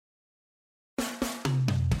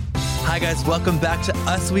Hi, guys. Welcome back to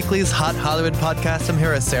Us Weekly's Hot Hollywood podcast. I'm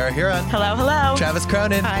here with Sarah Huron. Hello, hello. Travis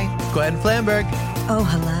Cronin. Hi. Gwen Flamberg. Oh,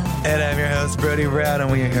 hello. And I'm your host, Brody Brown,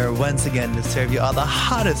 and we are here once again to serve you all the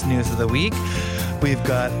hottest news of the week. We've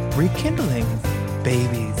got rekindlings,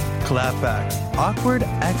 babies, clapbacks, awkward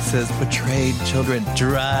exes, betrayed children,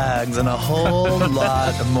 drags, and a whole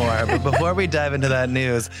lot more. But before we dive into that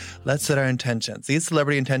news, let's set our intentions. These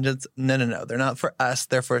celebrity intentions, no. They're not for us.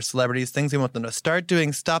 They're for celebrities, things we want them to start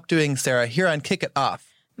doing, stop doing. Sarah, Huron, kick it off.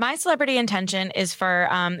 My celebrity intention is for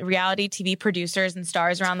reality TV producers and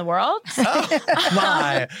stars around the world. Oh,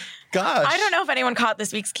 my gosh. I don't know if anyone caught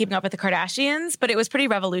this week's Keeping Up with the Kardashians, but it was pretty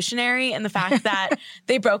revolutionary in the fact that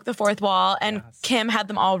they broke the fourth wall and Kim had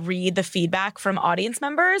them all read the feedback from audience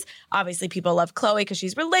members. Obviously, people love Khloe because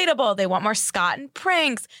she's relatable. They want more Scott and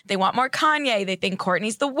pranks. They want more Kanye. They think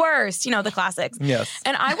Kourtney's the worst. You know, the classics. Yes.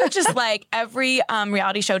 And I would just like every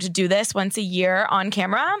reality show to do this once a year on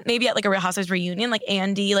camera, maybe at like a Real Housewives reunion, like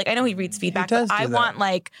Andy. Like I know he reads feedback, but I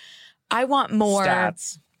want more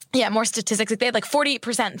stats. Yeah, more statistics. Like they had like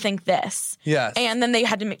 48% think this. Yes. And then they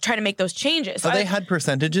had to try to make those changes. So they had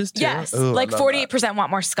percentages too? Yes. Ooh, like 48%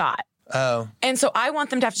 want more Scott. Oh. And so I want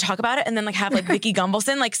them to have to talk about it and then like have like Vicky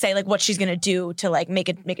Gumbelson like say like what she's going to do to like make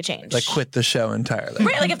a change. Like quit the show entirely.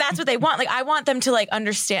 Right, like if that's what they want. Like I want them to like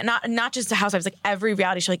understand, not just the Housewives, like every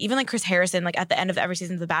reality show, like even like Chris Harrison, like at the end of every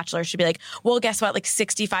season of The Bachelor should be like, well, guess what? Like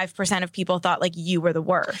 65% of people thought like you were the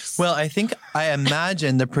worst. Well, I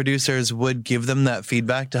imagine the producers would give them that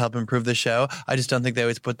feedback to help improve the show. I just don't think they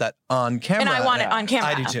always put that on camera. And I want it on camera.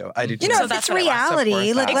 I do too. You know, So if that's it's what I want.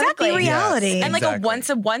 reality, like let it be reality. Yes. And like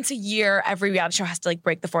Exactly. once a year, every reality show has to like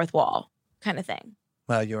break the fourth wall kind of thing.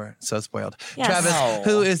 Wow, you're so spoiled. Yes. Travis, Wow.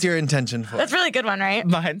 who is your intention for? That's a really good one, right?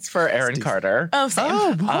 Mine's for Aaron Carter. Oh, same.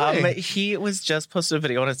 Oh, boy. He was just posted a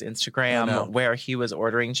video on his Instagram Oh, no. where he was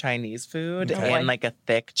ordering Chinese food Okay. in like a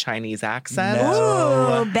thick Chinese accent.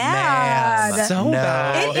 No, Ooh, bad. ma'am. So No,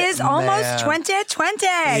 bad. It is almost ma'am. 2020.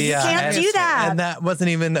 You Yeah, can't do that. And that wasn't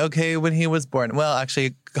even okay when he was born. Well,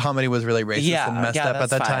 actually, comedy was really racist Yeah, and messed yeah, up at that's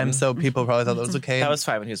that time, fine. so people probably thought that was okay. That was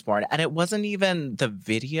fine when he was born. And it wasn't even the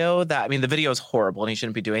video the video is horrible and he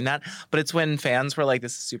shouldn't be doing that. But it's when fans were like,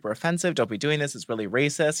 this is super offensive. Don't be doing this. It's really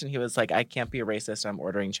racist. And he was like, I can't be a racist. I'm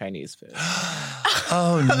ordering Chinese food.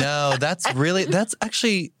 Oh, no. That's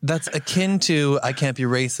akin to I can't be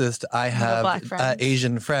racist. I have black friends.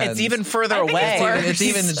 Asian friends. It's even further I think away. it's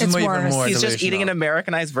It's even worse. more He's just eating an delusional.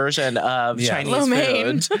 Americanized version of Yeah. Chinese Lo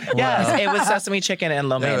mein. food. Yes, it was sesame chicken and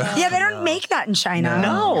lo mein. Yeah, they don't make that in China.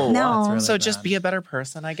 No. No. Really So bad. just be a better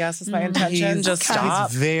person, I guess, is my intention. Just stop.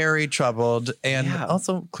 He's very troubled and Yeah.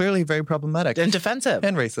 also clearly very problematic And defensive.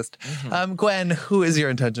 and racist. Gwen, who is your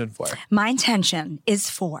intention for? My intention is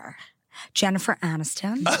for Jennifer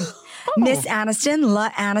Aniston, Miss Aniston, La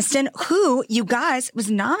Aniston, who, you guys,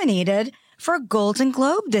 was nominated for a Golden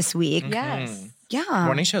Globe this week. Yes. Yeah.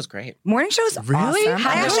 Morning show's great. Morning show's Really? awesome. I've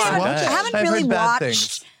I never actually watched it. haven't I've really heard bad watched.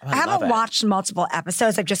 things. I love haven't it. watched multiple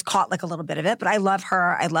episodes. I've just caught like a little bit of it, but I love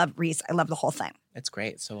her. I love Reese. I love the whole thing. It's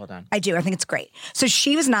great. So well done. I do. I think it's great. So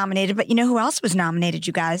she was nominated, but you know who else was nominated,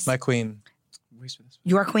 you guys? My queen.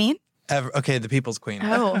 Your queen? Okay, the people's queen.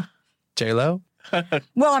 Oh. J-Lo?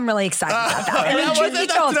 Well, I'm really excited about that. I mean, truth be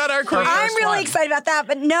that's told, not our queen. I'm First really one. excited about that,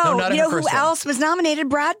 but No, not you her know who first one. else was nominated?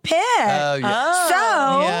 Brad Pitt. Oh, yeah.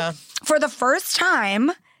 So, Yeah. for the first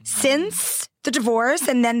time since the divorce,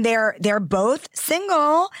 and then they're both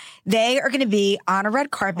single, they are going to be on a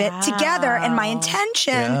red carpet together. And my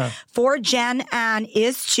intention for Jen Ann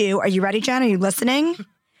is to, are you ready, Jen? Are you listening?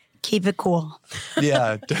 Keep it cool.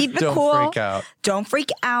 Yeah. Keep it Don't cool. freak out. Don't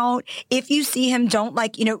freak out. If you see him, don't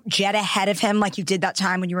jet ahead of him like you did that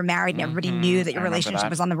time when you were married and everybody knew that your I remember relationship that.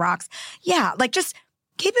 was on the rocks. Yeah, like just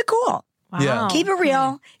keep it cool. Wow. Yeah. Keep it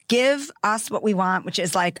real. Give us what we want, which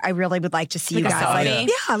is like, I really would like to see Like you a guys. selfie?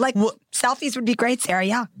 Yeah, like selfies would be great, Sarah.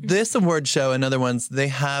 Yeah. This award show and other ones, they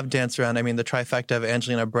have danced around. I mean, the trifecta of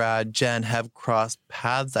Angelina, Brad, Jen have crossed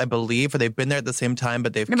paths, I believe, or they've been there at the same time,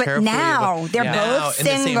 but they've But carefully... now they're Now, both in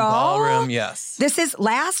the same single. ballroom, yes. This is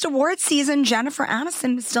last award season. Jennifer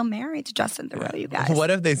Aniston is still married to Justin Theroux, you guys.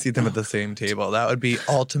 What if they see them at the same table? That would be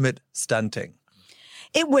ultimate stunting.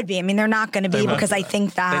 It would be. I mean, they're not going to be won't because do I that.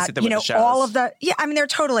 think that, see them with the shows. all of the, I mean, they're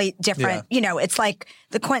totally different. Yeah. You know, it's like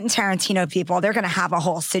the Quentin Tarantino people, they're going to have a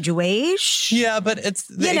whole situation. Yeah, but it's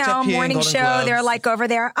the You know, HFPA and morning Golden show, Globes. they're like over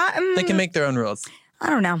there. They can make their own rules. I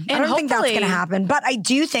don't know. I don't think that's hopefully- going to happen. But I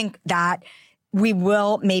do think that we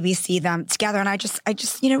will maybe see them together. And I just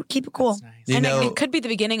keep it cool. Nice. And it could be the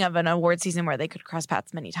beginning of an award season where they could cross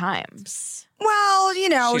paths many times. Well, She's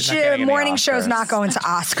not getting any morning show's Oscars. not going to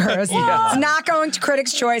Oscars. It's not going to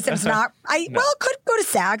Critics' Choice. It's not. Well, it could go to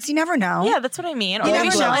SAGs. You never know. Yeah, that's what I mean. Or You maybe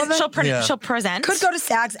never know. she'll present. Could go to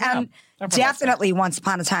SAGs. And definitely Once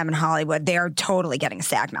Upon a Time in Hollywood, they're totally getting a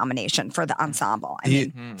SAG nomination for the ensemble. I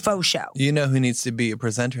mean, faux show. You know who needs to be a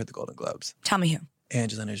presenter at the Golden Globes? Tell me who.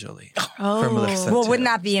 Angelina Jolie. Oh. From Maleficent Well, 2. wouldn't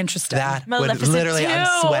that be interesting? That would Maleficent literally, 2.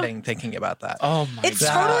 I'm sweating thinking about that. Oh my It's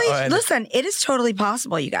God. totally, listen, it is totally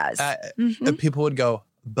possible, you guys. People would go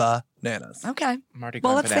bananas. Okay. Mardi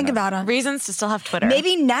Well, Gras let's think bananas. about it. Reasons to still have Twitter.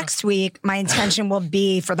 Maybe next week, my intention will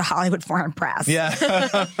be for the Hollywood Foreign Press Yeah.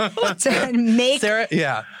 to make Sarah,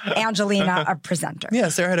 yeah. Angelina a presenter. Yeah,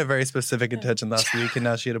 Sarah had a very specific intention last week, and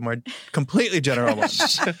now she had a more completely general one.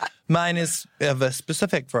 Mine is of a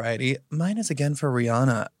specific variety. Mine is again for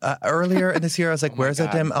Rihanna. Earlier in this year, I was like, where's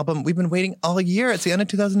that damn album? We've been waiting all year. It's the end of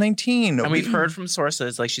 2019. And we've heard from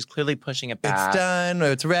sources like she's clearly pushing it back. It's done.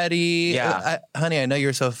 It's ready. Yeah. Honey, I know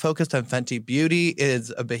you're so focused on Fenty Beauty. It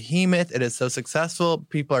is a behemoth. It is so successful.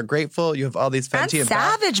 People are grateful. You have all these And Fenty.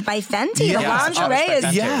 Savage by Fenty. Yeah. The lingerie Yes,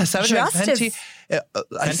 is Yeah, Savage by just Fenty. as...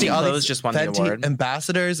 I Fenty see all Clothes these just won the Fenty award.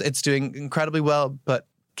 ambassadors. It's doing incredibly well, but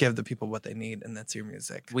give the people what they need, and that's your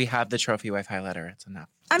music. We have the trophy wife highlighter. It's enough.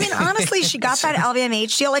 I mean, honestly, she got that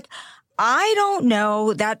LVMH deal. Like, I don't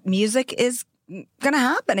know that music is going to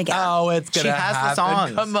happen again. Oh, it's going to She has the happen.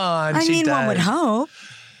 songs. Come on, I she mean, one would does. hope.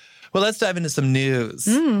 Well, let's dive into some news.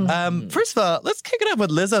 First of all, let's kick it up with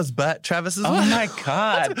Lizzo's butt. Travis's Oh my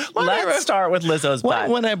God. Let's start with Lizzo's butt.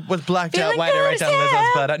 When I was blacked out, Feeling why did I write good down as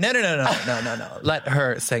Lizzo's hell. butt? No. Let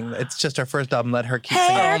her sing. It's just her first album. Let her keep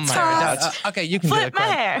Hair singing. toss. Okay, you can do Flip it. my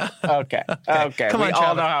Craig. hair. Okay. Come we on, all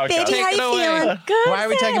Travis. know how it Baby, goes. how Take it you away. feeling? Good Why are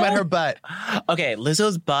we talking about as her butt? Okay,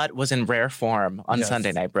 Lizzo's butt was in rare form on Yes.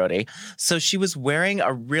 Sunday night, Brody. So she was wearing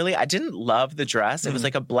I didn't love the dress. It was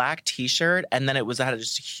like a black t-shirt, and then it had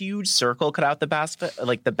just a huge circle cut out the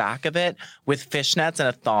back of it with fishnets and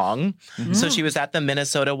a thong. So she was at the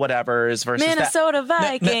Minnesota whatevers versus Minnesota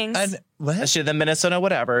Vikings. What? the Minnesota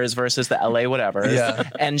whatevers versus the LA whatevers. Yeah.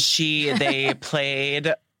 And they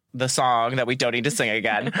played the song that we don't need to sing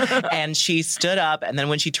again. And she stood up, and then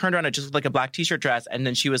when she turned around, it just looked like a black t-shirt dress, and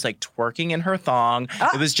then she was like twerking in her thong.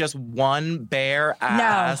 It was just one bare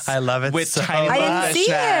ass. I love it with so tiny much. I didn't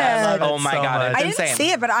see fishnets. it. Oh my so God, much. it's I didn't insane.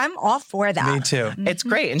 see it, but I'm all for that. Me too. It's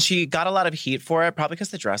great, and she got a lot of heat for it, probably because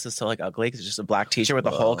the dress is so like ugly, because it's just a black t-shirt with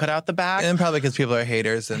a hole cut out the back. And probably because people are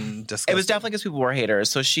haters and disgusting. It was definitely because people were haters.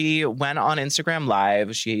 So she went on Instagram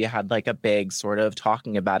Live. She had like a big sort of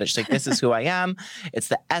talking about it. She's like, this is who I am. It's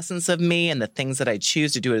the essence of me and the things that I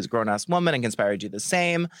choose to do as a grown-ass woman and conspire to do the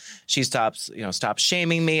same. She stop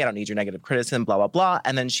shaming me. I don't need your negative criticism, blah, blah, blah.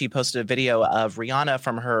 And then she posted a video of Rihanna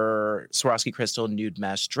from her Swarovski crystal nude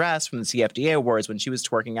mesh dress from the CFDA Awards when she was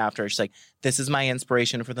twerking after. She's like, this is my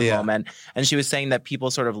inspiration for the moment. And she was saying that people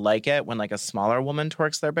sort of like it when like a smaller woman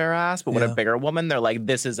twerks their bare ass, but when a bigger woman, they're like,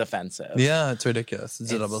 this is offensive. Yeah, it's ridiculous.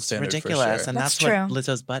 It's a double standard. Ridiculous. For sure. And That's that's what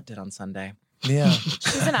true. Lizzo's butt did on Sunday. Yeah.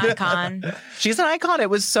 She's an icon. She's an icon.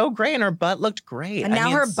 It was so great, and her butt looked great. And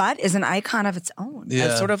now her butt is an icon of its own. Yeah.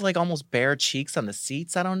 It's sort of like almost bare cheeks on the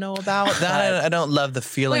seats. I don't know about That I don't love the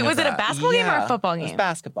feeling. Wait, was of it a that. basketball game or a football It was game?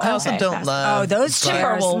 basketball. I also Okay, don't basketball. love. Oh, those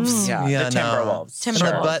chairs. Timberwolves. Yeah, the Timberwolves. The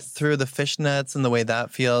Timberwolves. butt through the fishnets and the way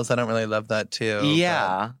that feels. I don't really love that too.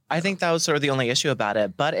 Yeah, I think that was sort of the only issue about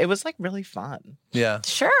it, but it was like really fun. But, yeah.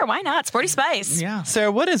 Sure, why not? Sporty Spice. Yeah.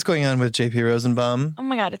 Sarah, what is going on with JP Rosenbaum? Oh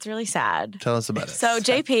my God, it's really sad. Tell us about it. So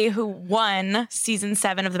JP, who won season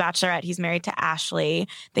 7 of The Bachelorette, he's married to Ashley.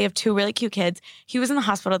 They have 2 really cute kids. He was in the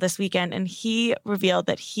hospital this weekend, and he revealed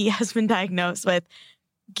that he has been diagnosed with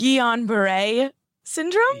Guillain-Barré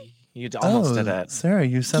syndrome. You almost did it. Sarah,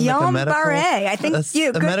 you sound like a medical. Guillain-Barré. I think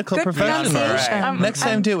a medical good professional. pronunciation. Next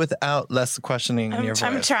time, do it without less questioning in your voice.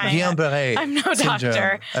 I'm trying. Guillain-Barré I'm no syndrome.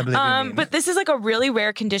 doctor. I believe you mean. But this is like a really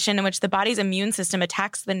rare condition in which the body's immune system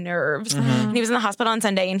attacks the nerves. Mm-hmm. And he was in the hospital on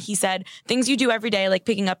Sunday, and he said things you do every day, like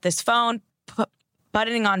picking up this phone,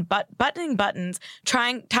 buttoning buttons,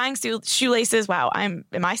 tying shoelaces. Wow, am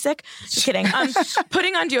I sick? Just kidding.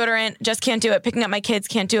 Putting on deodorant, just can't do it. Picking up my kids,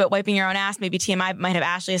 can't do it. Wiping your own ass, maybe TMI, might have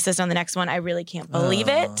Ashley assist on the next one. I really can't believe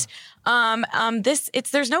it.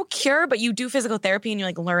 There's no cure, but you do physical therapy and you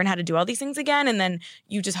like learn how to do all these things again, and then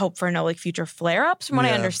you just hope for no like future flare ups. From what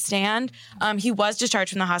I understand, he was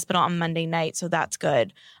discharged from the hospital on Monday night, so that's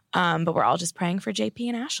good. But we're all just praying for JP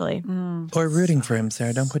and Ashley. Or rooting for him,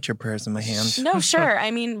 Sarah. Don't put your prayers in my hands. No, sure.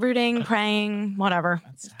 I mean, rooting, praying, whatever.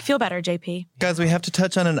 Feel better, JP. Guys, we have to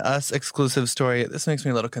touch on an Us exclusive story. This makes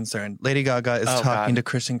me a little concerned. Lady Gaga is talking to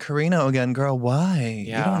Christian Carino again. Girl, why?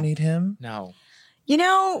 Yeah. You don't need him? No. You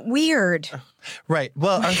know, weird. Right.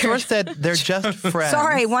 Well, our source said they're just friends.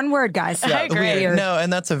 Sorry, one word, guys. I agree. Weird. No,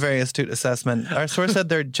 and that's a very astute assessment. Our source said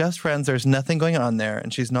they're just friends. There's nothing going on there,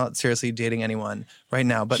 and she's not seriously dating anyone right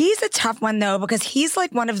now. But he's a tough one, though, because he's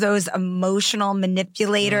like one of those emotional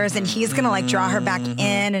manipulators, and he's going to like draw her back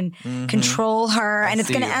in and control her, and it's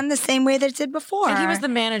going to end the same way that it did before. And he was the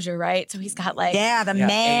manager, right? So he's got like... the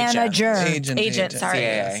manager. Agent, sorry.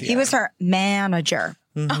 Yeah. He was her manager.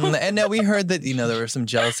 Mm-hmm. And now we heard that, there were some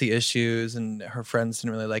jealousy issues and her friends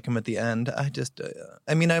didn't really like him at the end.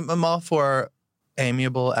 I'm all for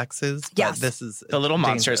amiable exes, but Yes. this is The little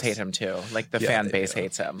monsters dangerous. hate him too. Like the fan base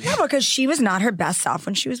hates him. Yeah, because she was not her best self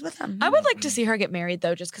when she was with him. I would like to see her get married,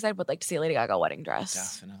 though, just because I would like to see a Lady Gaga wedding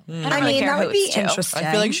dress. Definitely. I don't really care that would who's be too. interesting.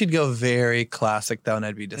 I feel like she'd go very classic though, and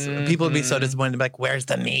I'd be people would be so disappointed, like, where's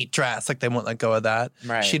the meat dress? Like they won't let go of that.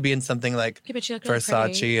 Right. She'd be in something like Yeah, but she looked really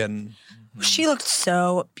Versace pretty. and She looked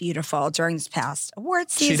so beautiful during this past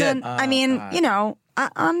award She did. season.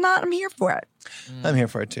 I'm here for it. I'm here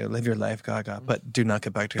for it too. Live your life, Gaga, but do not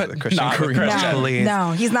get back together with Christian not with Carino, Christian. please.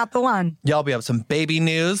 No, he's not the one. Y'all, we have some baby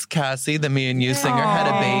news. Cassie, the Me and You singer, had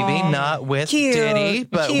a baby, not with Cute. Diddy,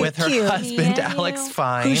 but Cute, with her cute. husband, Yeah, Alex you.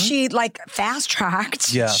 Fine. Who she like fast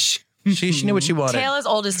tracked. Yeah. She knew what she wanted. Tale as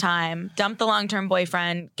old as time. Dump the long-term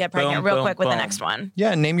boyfriend. Get pregnant Boom, real boom, quick with the boom. next one.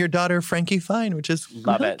 Yeah, name your daughter Frankie Fine, which is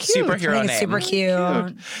Love it. cute. Superhero I think name. it's super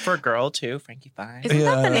cute. For a girl too, Frankie Fine. Isn't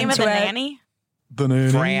that the name of the Into it. nanny?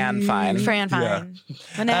 Fran Fine. Fran Fine.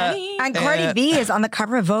 The nanny. And Cardi B is on the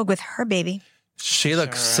cover of Vogue with her baby. She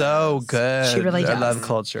looks so good. She really I does. love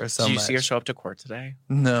culture so Did you much. see her show up to court today?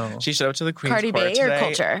 No. She showed up to the Queen's Cardi court B or today.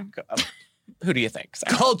 Culture? Who do you think?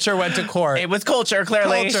 Sarah? Culture went to court. It was Culture,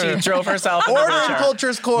 clearly. Culture. She drove herself. in the Order in wheelchair.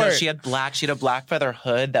 Culture's court. No, she had a black feather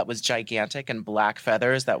hood that was gigantic and black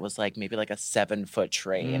feathers that was like maybe like a 7-foot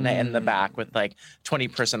train in the back with like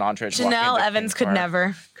 20-person entourage. walking Janelle into Evans Queen's could court.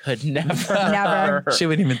 never. Could never. Never. She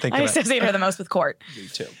wouldn't even think I of it. associate her the most with court. Me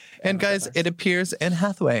too. And guys, it appears Anne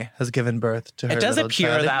Hathaway has given birth to her It does little appear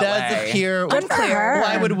child. that It does way. appear. Good for her.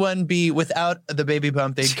 Why would one be without the baby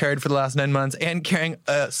bump they'd carried for the last 9 months and carrying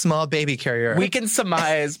a small baby carrier? We can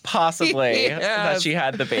surmise possibly Yes. that she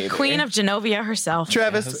had the baby. Queen of Genovia herself.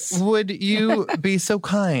 Travis, Yes. would you be so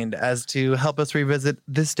kind as to help us revisit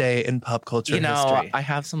this day in pop culture You know, history? I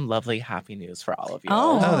have some lovely happy news for all of you.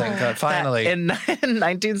 Oh. Oh, thank God. Finally. In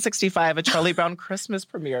 1965, a Charlie Brown Christmas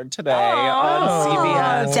premiered today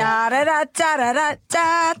on CBS. Da da da da da da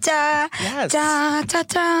da da. Yes. Da da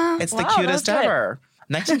da. It's the Wow, cutest that's good. ever.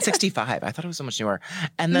 1965. I thought it was so much newer.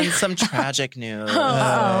 And then some tragic news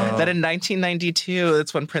that in 1992,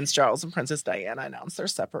 that's when Prince Charles and Princess Diana announced their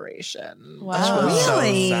separation. Wow. Which was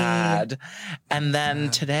Really? so sad. And then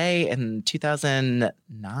today in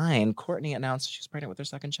 2009, Courtney announced she was pregnant with her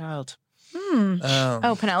second child.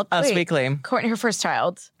 Oh, Penelope. Us Wait, Weekly. Courtney, her first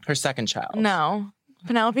child. Her second child. No.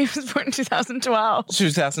 Penelope was born in 2012.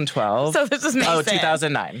 2012. So this is Mason. Oh,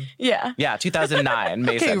 2009. Yeah. Yeah, 2009.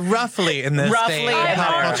 Mason. Okay, roughly in this Roughly state in of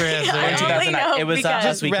pop there. culture history. I In only 2009. know It was because-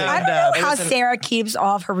 Us Weekly. I don't know It how was an- Sarah keeps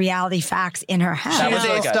all of her reality facts in her head. That She was is a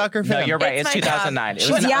really good. stalker No, fan. you're right. It's It's my job. 2009. It was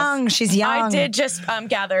She's an young. She's young. I did just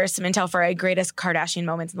gather some intel for a greatest Kardashian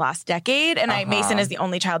moments in the last decade, and Mason is the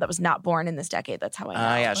only child that was not born in this decade. That's how I know.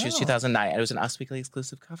 Yeah, she was 2009. It was an Us Weekly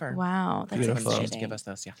exclusive cover. Wow, that's Beautiful. She exciting. used to give us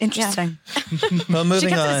those, yeah. Interesting. Well, She moving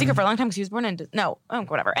kept it a on. secret for a long time because he was born in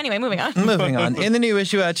whatever. Anyway, moving on. Moving on. In the new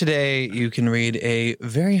issue out today, you can read a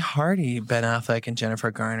very hearty Ben Affleck and Jennifer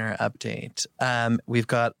Garner update. We've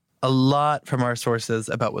got a lot from our sources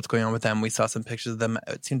about what's going on with them. We saw some pictures of them.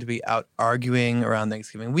 It seemed to be out arguing around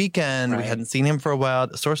Thanksgiving weekend. We Right. hadn't seen him for a while.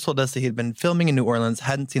 A source told us that he had been filming in New Orleans,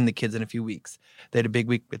 hadn't seen the kids in a few weeks. They had a big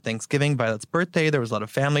week with Thanksgiving, Violet's birthday. There was a lot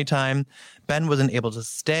of family time. Ben wasn't able to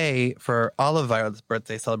stay for all of Violet's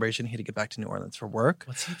birthday celebration. He had to get back to New Orleans for work.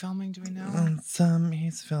 What's he filming? Do we know?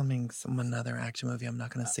 He's filming another action movie I'm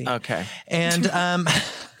not going to see. Okay.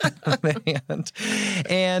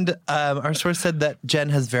 And our source said that Jen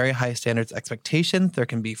has very high standards expectations. There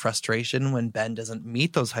can be frustration when Ben doesn't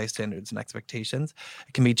meet those high standards and expectations.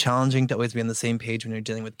 It can be challenging to always be on the same page when you're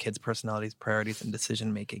dealing with kids' personalities, priorities, and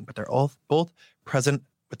decision making. But they're all both present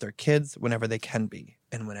with their kids whenever they can be,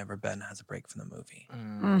 and whenever Ben has a break from the movie.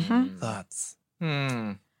 Thoughts?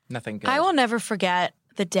 Nothing good. I will never forget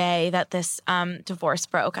the day that this divorce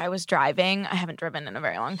broke, I was driving. I haven't driven in a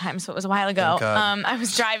very long time, so it was a while ago. I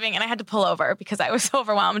was driving and I had to pull over because I was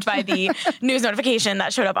overwhelmed by the news notification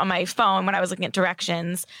that showed up on my phone when I was looking at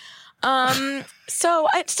directions. So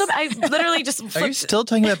I literally just flipped. Are you still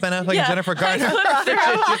talking about Ben Affleck and Jennifer Garner?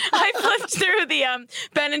 I flipped through the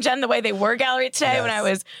Ben and Jen the way they were gallery today when I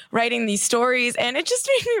was writing these stories, and it just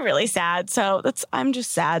made me really sad. So I'm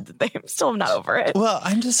just sad that I'm still not over it. Well,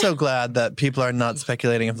 I'm just so glad that people are not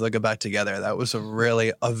speculating if they'll go back together. That was a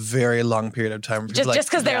very long period of time. Just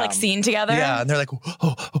because they're like seen together. Yeah, and they're like,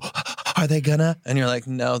 are they gonna? And you're like,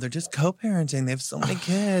 no, they're just co-parenting. They have so many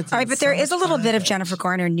kids. All right, but there is a little bit of Jennifer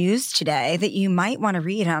Garner news today that you might want to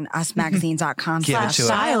read on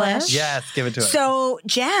usmagazine.com/stylish. Yes, give it to us. So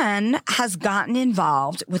Jen has gotten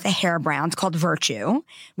involved with a hair brand called Virtue,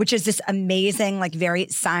 which is this amazing, like very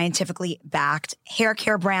scientifically backed hair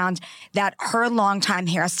care brand that her longtime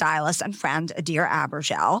hairstylist and friend, Adir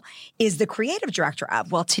Abergel, is the creative director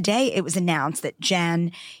of. Well, today it was announced that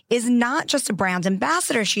Jen is not just a brand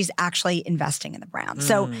ambassador, she's actually investing in the brand.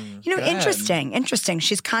 So, interesting.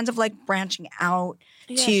 She's kind of like branching out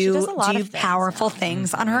to do powerful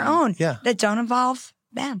things on her own that don't involve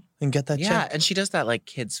Ben. And get that check. And she does that like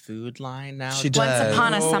kids food line now. She does. Once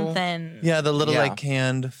upon a something. Yeah, the little like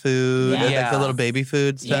canned food, like the little baby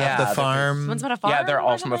food stuff, the farm. Once upon a farm. Yeah, they're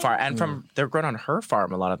all from a farm. And they're grown on her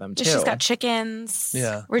farm, a lot of them too. She's got chickens.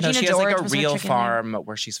 Yeah. Regina she has George like a was her real chicken farm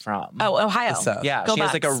where she's from. Oh, Ohio. Yeah, Go she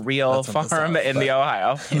has like a Bucks. real farm in the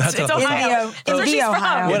Ohio. That's It's Ohio. That's where she's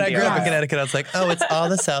from. When I grew up in Connecticut, I was like, oh, it's all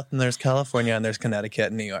the South and there's California and there's Connecticut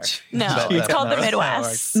and New York. No, But it's that's called not the how it Midwest.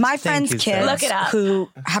 works. My friends' Thank you, kids Sarah. Look it up. who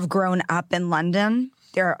have grown up in London,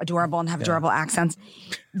 they're adorable and have adorable accents.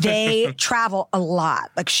 They travel a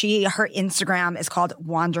lot. Like her Instagram is called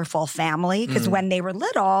Wonderful Family because when they were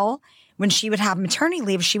little, when she would have maternity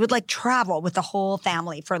leave, she would like travel with the whole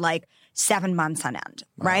family for like 7 months on end,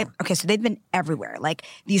 right? Okay, so they've been everywhere. Like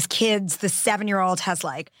these kids, the 7-year-old has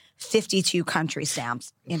like 52 country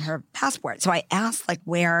stamps in her passport. So I asked like,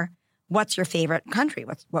 what's your favorite country?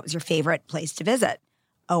 What was your favorite place to visit?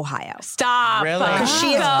 Ohio. Stop. Really? Because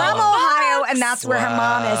she is from Ohio, and that's where her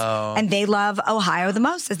mom is. And they love Ohio the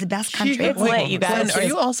most. It's the best country. It's lit, you guys. Glenn, are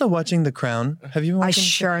you also watching The Crown? Have you been I watching?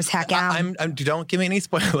 sure as heck am. Don't give me any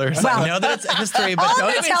spoilers. Well, I know that it's history, but all don't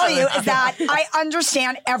I'm going to tell you is that I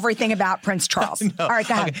understand everything about Prince Charles. All right,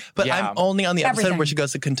 go ahead. Okay, but I'm only on the episode Everything. where she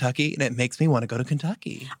goes to Kentucky, and it makes me want to go to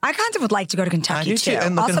Kentucky. I kind of would like to go to Kentucky I do too,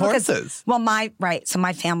 and look at also because, horses. well, so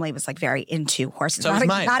my family was like very into horses. So was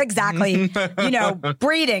mine. Not exactly,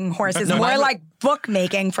 breeding horses, more like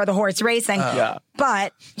bookmaking for the horse racing.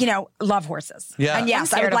 But, love horses. Yeah. And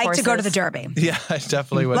yes, I would like to go to the Derby. Yeah, I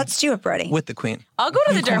definitely would. Let's do it, Brody. With the Queen. I'll go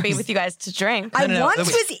to the Derby with you guys to drink. I No, once we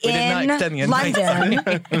was did not extend the in invite.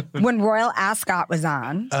 London when Royal Ascot was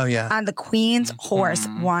on. Oh, yeah. And the Queen's horse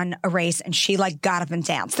won a race, and she like got up and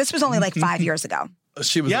danced. This was only like 5 years ago.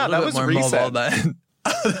 She was a Yeah, little that bit was more mobile recent. then.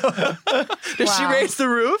 Did she raise the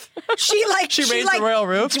roof? She raised the royal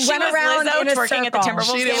roof? Went She was around Lizzo in a twerking at the circle.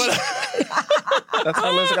 Timberwolves She game. didn't That's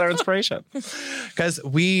how Liz got her inspiration. Guys,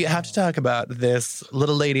 we have to talk about this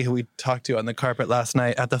little lady who we talked to on the carpet last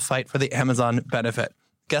night at the Fight for the Amazon benefit.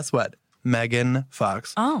 Guess what? Megan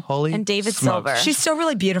Fox. Oh, Holy and David smokes. Silver. She's still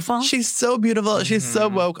really beautiful. She's so beautiful. She's so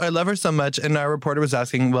woke. I love her so much. And our reporter was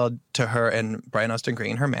asking, to her and Brian Austin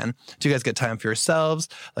Green, her man, do you guys get time for yourselves?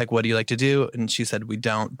 Like, what do you like to do? And she said, we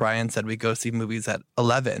don't. Brian said, we go see movies at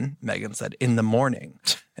 11. Megan said, in the morning.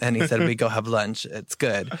 And he said, we go have lunch. It's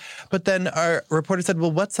good. But then our reporter said,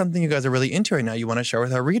 well, what's something you guys are really into right now you want to share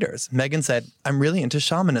with our readers? Megan said, I'm really into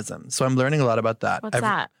shamanism. So I'm learning a lot about that. What's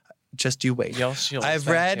that? Just you wait. She'll I've thank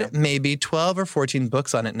read you. maybe 12 or 14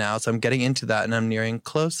 books on it now, so I'm getting into that and I'm nearing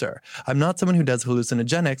closer. I'm not someone who does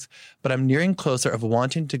hallucinogenics, but I'm nearing closer of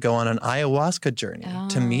wanting to go on an ayahuasca journey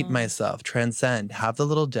to meet myself, transcend, have the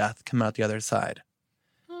little death, come out the other side.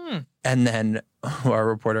 And then our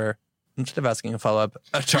reporter, instead of asking a follow-up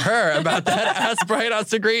to her about that, asked Brian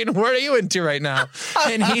Austin Green, what are you into right now?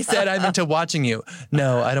 And he said, I'm into watching you.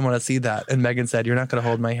 No, I don't want to see that. And Megan said, you're not going to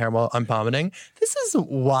hold my hair while I'm vomiting. This is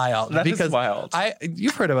wild. That is because wild.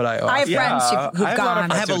 You've heard about ayahuasca. I have friends who've I have a lot of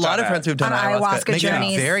gone. I have a lot of friends who've done On ayahuasca. ayahuasca Making me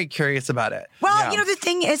journeys. very curious about it. Well, the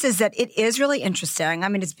thing is that it is really interesting. I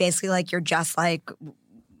mean, it's basically like you're just like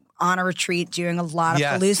on a retreat doing a lot of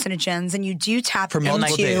hallucinogens, and you do tap For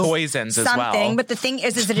multiple days. into Poisons as something. well. But the thing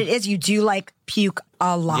is that you do like puke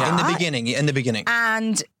a lot. In the beginning.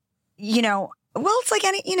 And, well, it's like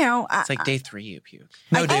any, It's like day 3 you puke.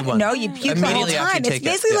 No, day one. No, you puke the whole Immediately after you time. It's take it,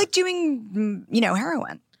 basically yeah. like doing,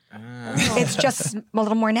 heroin. It's just a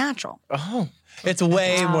little more natural. Oh. It's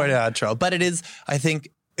way more natural. But it is, I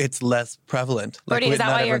think, it's less prevalent. Brody, is that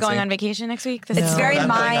why you're going on vacation next week? It's very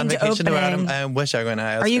mind-opening. I wish I were going to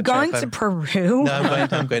Ayahuasca. Are you going to Peru? No,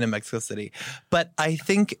 I'm going to Mexico City. But I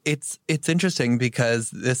think it's interesting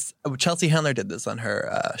because Chelsea Handler did this on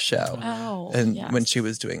her show. When she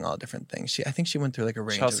was doing all different things. I think she went through like a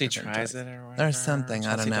range Chelsea of different tries drugs. it or whatever. Or something,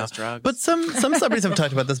 Chelsea I don't know. does drugs. But some celebrities have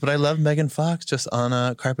talked about this, but I love Megan Fox just on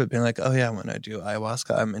a carpet being like, oh yeah, when I do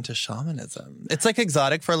ayahuasca, I'm into shamanism. It's like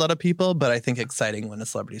exotic for a lot of people, but I think exciting when a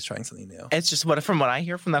celebrity's trying something new. It's just from what I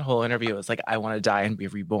hear from that whole interview, it's like, I want to die and be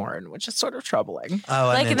reborn, which is sort of troubling. Oh,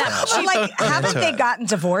 like haven't they gotten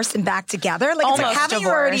divorced and back together? Like, Almost haven't you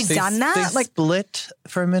already done that? They split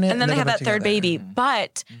for a minute. And then they had that third baby.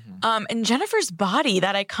 But in Jennifer's Body,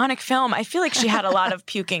 that iconic film, I feel like she had a lot of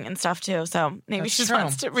puking and stuff too. So maybe she just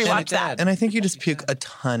wants to rewatch that. And I think you just puke a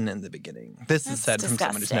ton in the beginning. This is said from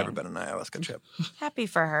someone who's never been on an ayahuasca trip. Happy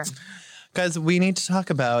for her. Guys, we need to talk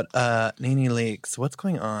about Nene Leakes. What's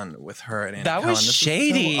going on with her and Andy That was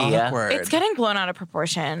shady. So awkward. It's getting blown out of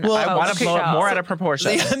proportion. Well, I want to blow it more out of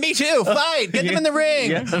proportion. Yeah, me too. Fine. Get them in the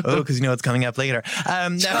ring. Yeah. Oh, because you know what's coming up later. Oh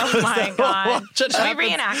my God. Should we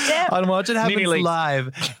reenact it? On Watch It Happens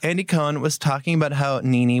Live, Andy Cohen was talking about how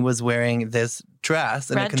Nene was wearing this dress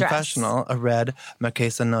in a confessional, a red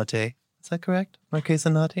Marquesa Notte. Is that correct? Marquesa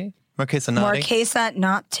Notte? Marquesa Naughty. Marquesa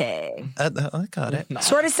Notte. I got it.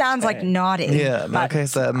 Sort of sounds like naughty. Yeah,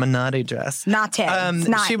 Marquesa Minotti dress.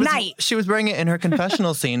 Notte. She was wearing it in her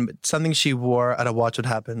confessional scene, but something she wore at a Watch What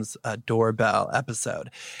Happens doorbell episode.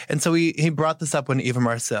 And so he brought this up when Eva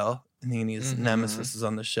Marcel, Nene's nemesis, is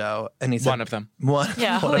on the show. And he said, one of them.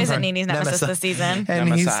 Who isn't Nene's nemesis this season?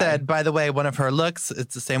 And he said, by the way, one of her looks,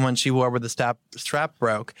 it's the same one she wore where the strap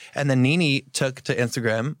broke. And then Nene took to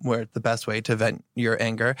Instagram, where the best way to vent your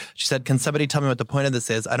anger. She said, can somebody tell me what the point of this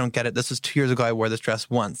is? I don't get it. This was 2 years ago. I wore this dress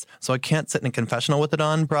once. So I can't sit in a confessional with it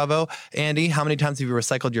on. Bravo. Andy, how many times have you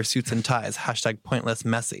recycled your suits and ties? # pointless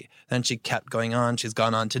messy. Then she kept going on. She's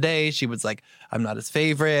gone on today. She was like, I'm not his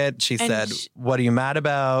favorite. She said, what are you mad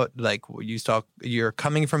about? Like, you're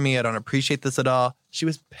coming from me. I don't appreciate this at all. She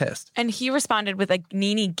was pissed. And he responded with a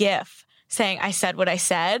Nene gif saying, I said what I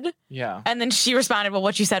said. Yeah. And then she responded, well,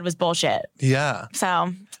 what you said was bullshit. Yeah.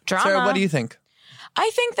 So, drama. Sarah, what do you think? I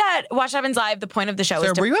think that Watch Happens Live, the point of the show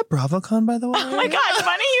is were you at BravoCon, by the way? Oh my God,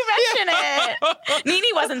 funny you mention it. Nene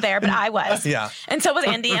wasn't there, but I was. Yeah. And so was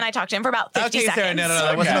Andy, and I talked to him for about 50 seconds. Sarah, no.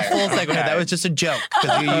 That wasn't a full segment. That was just a joke,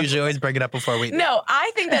 because you usually always bring it up before we... No,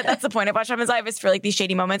 I think that that's the point of Watch Happens Live, is for like these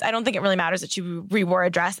shady moments. I don't think it really matters that she re-wore a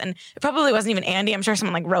dress, and it probably wasn't even Andy. I'm sure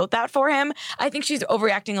someone like wrote that for him. I think she's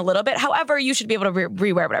overreacting a little bit. However, you should be able to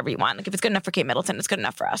re-wear whatever you want. Like, if it's good enough for Kate Middleton, it's good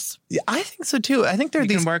enough for us. Yeah, I think so too. I think there are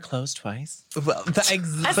these... You can wear clothes twice. Well,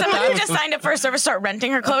 who just signed up for a service, start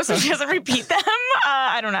renting her clothes so she doesn't repeat them?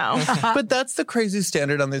 I don't know. But that's the crazy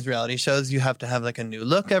standard on these reality shows. You have to have like a new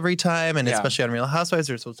look every time. And especially on Real Housewives,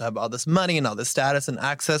 they're supposed to have all this money and all this status and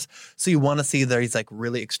access. So you want to see these like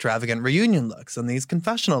really extravagant reunion looks and these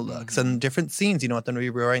confessional looks and different scenes. You don't want them to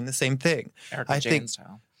be wearing the same thing. Erica Jane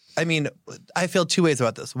style. I mean, I feel two ways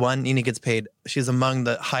about this. One, Nene gets paid. She's among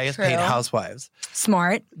the highest paid housewives.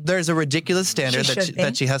 Smart. There's a ridiculous standard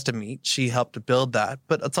that she has to meet. She helped to build that.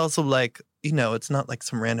 But it's also like, it's not like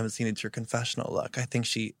some random scene. It's your confessional look. I think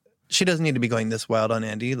she doesn't need to be going this wild on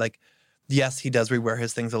Andy. Like, yes, he does rewear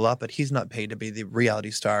his things a lot, but he's not paid to be the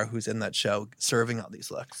reality star who's in that show serving all these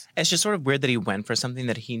looks. It's just sort of weird that he went for something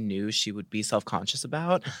that he knew she would be self-conscious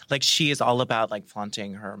about. Like, she is all about like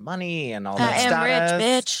flaunting her money and all that status. I am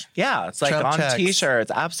rich, bitch. Yeah, it's like Trump on checks.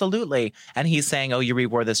 T-shirts, absolutely. And he's saying, "Oh, you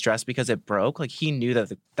rewore this dress because it broke." Like, he knew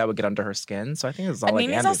that would get under her skin. So I think it's all like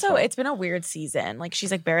Andy's also, fault. it's been a weird season. Like,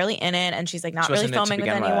 she's like barely in it, and she's like not really filming with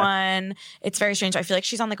anyone. It's very strange. I feel like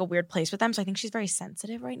she's on like a weird place with them. So I think she's very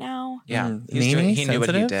sensitive right now. Yeah, Nene? He knew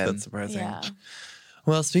what he did. That's surprising. Yeah.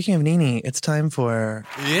 Well, speaking of Nene, it's time for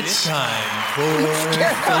Celebrity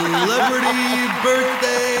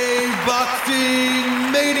Birthday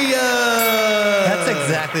Boxing Mania. That's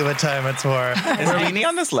exactly what time it's for. Is Nene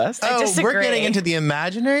on this list? We're getting into the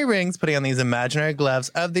imaginary rings, putting on these imaginary gloves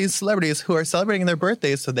of these celebrities who are celebrating their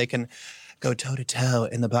birthdays so they can go toe-to-toe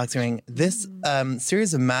in the boxing ring. This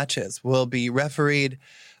series of matches will be refereed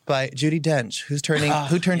by Judi Dench, who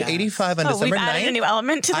turned 85 on December 9th. We've added a new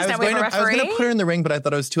element to this. I was going to put her in the ring, but I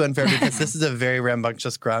thought it was too unfair because this is a very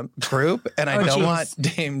rambunctious group, and I don't want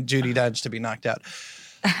Dame Judi Dench to be knocked out.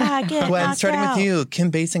 Gwen, starting with you,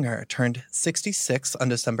 Kim Basinger turned 66 on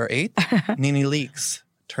December 8th. Nene Leakes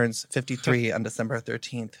turns 53 on December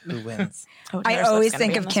 13th. Who wins? I always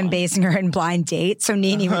think of Kim Basinger in Blind Date, so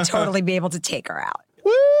Nene would totally be able to take her out.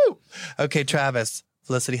 Woo! Okay, Travis.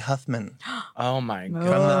 Felicity Huffman. Oh my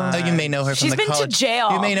God. You may know her from She's the been to college.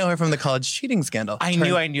 jail. You may know her from the college cheating scandal. I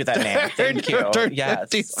knew that name. Thank you. Turned Yes.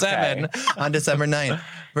 57 Okay. on December 9th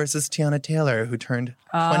versus Tiana Taylor, who turned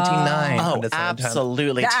 29 on Oh, December 10th.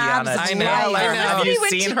 absolutely. The Tiana abs- I know, Taylor. I know. Have you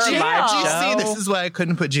Felicity seen went her to live jail. You show? see, this is why I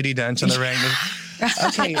couldn't put Judi Dench in the ring.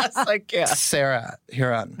 Okay, I can't. Sarah,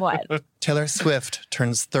 here on. What? Taylor Swift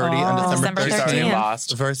turns 30 on December December 13th. 13th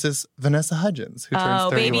Lost. versus Vanessa Hudgens, who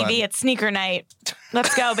turns 31. Baby V, it's sneaker night.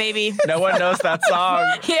 Let's go, baby. No one knows that song.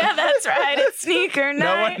 Yeah, that's right. It's sneaker No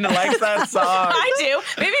night. one likes that song. I do.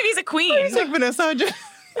 Baby V's a queen. It's like Vanessa Hudgens.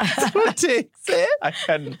 Who takes it? I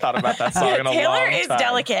hadn't thought about that song in a long Taylor time. is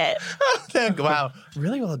delicate. Wow,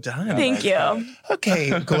 really well done. Thank you.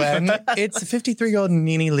 Okay, Gwen, it's 53-year-old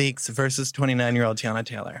Nene Leakes versus 29-year-old Tiana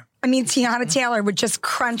Taylor. I mean, Tiana Taylor would just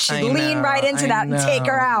crunch I and lean know, right into I that and take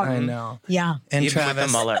her know, out. I know. Yeah. And Even with Travis,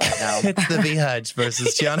 the mullet right now. it's the V Hudge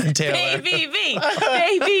versus Tiana Taylor. Baby V.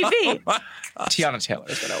 Baby V. Tiana Taylor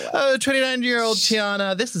is going to win. Oh, 29-year-old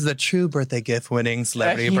Tiana. This is a true birthday gift winning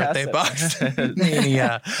celebrity Yes, birthday it box. is.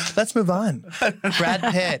 Mania. Let's move on. Brad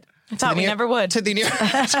Pitt. I thought we never would. To the New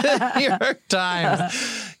York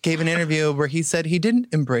Times gave an interview where he said he didn't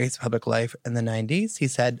embrace public life in the 90s. He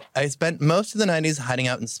said, I spent most of the 90s hiding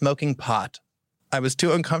out and smoking pot. I was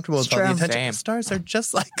too uncomfortable with all the true. attention. Same. Stars are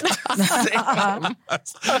just like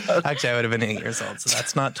us. Actually, I would have been 8 years old, so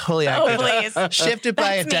that's not totally accurate. please. Shifted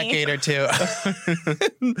by That's a me. decade or two.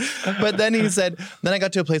 But then he said, then I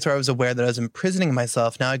got to a place where I was aware that I was imprisoning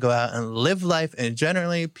myself. Now I go out and live life, and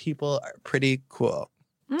generally people are pretty cool.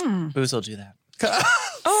 Booze will do that.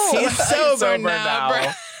 He's sober, sober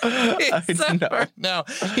now. now. He's sober now.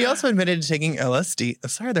 He also admitted to taking LSD.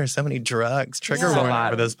 Sorry, there's so many drugs. Trigger warning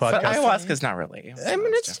for this But podcast. ayahuasca's not really. I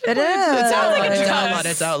mean, it's It is. It's outlawed. like a It's drug. outlawed.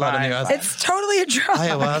 It's outlawed in the US. It's totally a drug.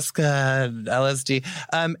 Ayahuasca,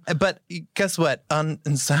 LSD. But guess what? On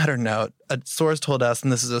sadder note, a source told us,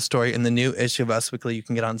 and this is a story in the new issue of Us Weekly, you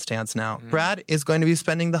can get on Stance now. Brad is going to be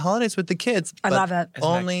spending the holidays with the kids. I but love it.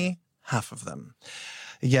 Only half of them.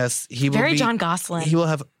 Yes, he will Very be. John Gosling. He will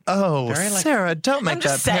have. Oh, Very like- Sarah, don't make I'm that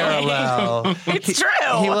just saying. parallel. It's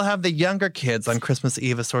true. He will have the younger kids on Christmas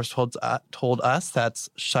Eve. A source told us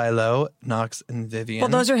that's Shiloh, Knox, and Vivian. Well,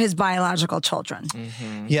 those are his biological children.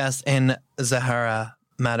 Yes, and Zahara,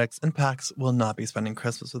 Maddox, and Pax will not be spending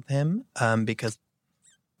Christmas with him because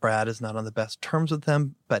Brad is not on the best terms with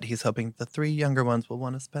them, but he's hoping the three younger ones will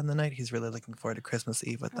want to spend the night. He's really looking forward to Christmas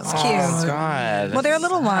Eve with them. That's cute. Oh, God. Well, they're that's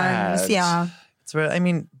little sad. ones. Yeah. It's really, I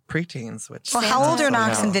mean, preteens, which... Well, how old are So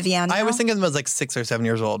Knox young. and Vivian? I was thinking them as like 6 or 7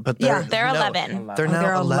 years old, but Yeah. They're 11. They're now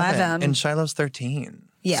they're 11. 11. And Shiloh's 13.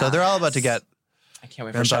 Yeah. So they're all about to get I can't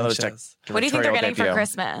wait for Shiloh's rambunctious. What do you think they're getting for debut.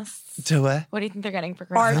 Christmas? To what? What do you think they're getting for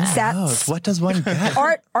Art Christmas? sets. What does one get?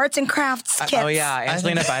 Arts and crafts kits. Oh, yeah.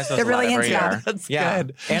 Angelina buys those They're really a lot every into year. that. That's yeah.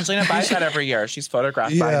 good. Angelina buys that every year. She's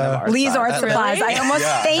photographed buying Yeah. them. art Lee's sets. Art Supplies. Really? I almost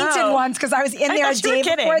Yeah. fainted Oh. once because I was in I there a thought you were day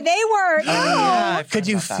kidding. before they were. Yeah. I Could forgot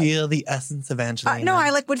you about that. feel the essence of Angelina? No,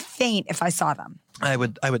 I would faint if I saw them. I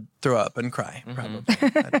would throw up and cry, probably.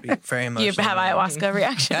 I'd be very emotional. You have ayahuasca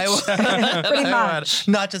reaction. I would. Pretty I much.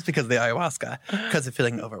 would. Not just because of the ayahuasca, because of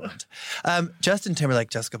feeling overwhelmed. Justin Timberlake,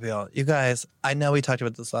 Jessica Biel. You guys, I know we talked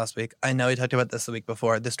about this last week. I know we talked about this the week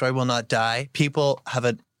before. This story will not die. People have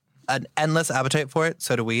an endless appetite for it.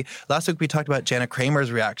 So do we. Last week we talked about Jana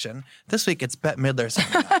Kramer's reaction. This week it's Bette Midler's.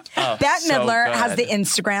 Oh, Bette so Midler good. has the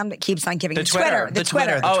Instagram that keeps on giving. The Twitter. The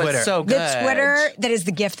Twitter. Oh, Twitter. it's so good. The Twitter that is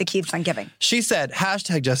the gift that keeps on giving. She said,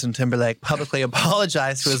 Justin Timberlake publicly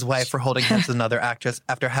apologized to his wife for holding hands with another actress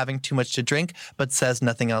after having too much to drink, but says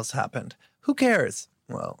nothing else happened. Who cares?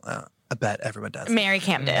 Well, I bet everyone does. Mary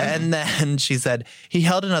Camden. And then she said, he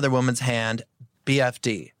held another woman's hand,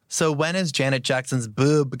 BFD. So when is Janet Jackson's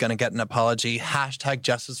boob going to get an apology?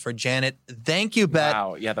 #justice for Janet. Thank you, Bette.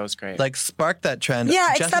 Wow. Yeah, that was great. Like, spark that trend. Yeah,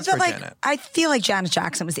 Justice except for that, like, Janet. I feel like Janet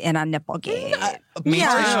Jackson was in on Nipplegate. Me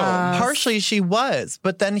Yeah. too. Partially she was,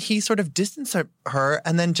 but then he sort of distanced her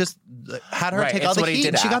and then just had her Right, take it's all the what he heat.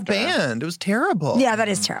 did And she got after. banned. It was terrible. Yeah, that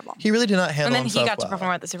is terrible. He really did not handle and then himself he got to well.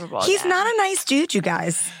 perform at the Super Bowl. He's again. not a nice dude, you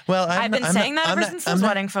guys. Well, I've been saying that ever since those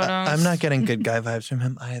wedding photos. I'm not getting good guy vibes from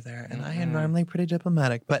him either, and I am normally pretty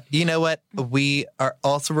diplomatic. But you know what? We are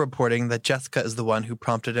also reporting that Jessica is the one who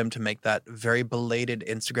prompted him to make that very belated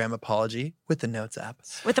Instagram apology with the Notes app.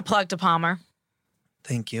 With a plug to Palmer.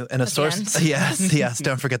 Thank you. And a the source, end. yes,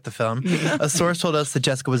 don't forget the film. A source told us that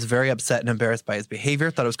Jessica was very upset and embarrassed by his behavior,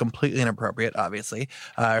 thought it was completely inappropriate, obviously.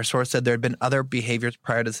 Our source said there had been other behaviors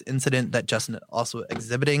prior to this incident that Justin also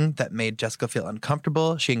exhibiting that made Jessica feel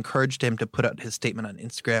uncomfortable. She encouraged him to put out his statement on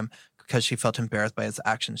Instagram. because she felt embarrassed by his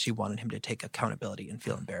actions. She wanted him to take accountability and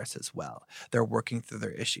feel embarrassed as well. They're working through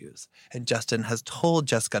their issues. And Justin has told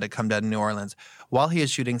Jessica to come down to New Orleans while he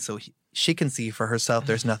is shooting so she can see for herself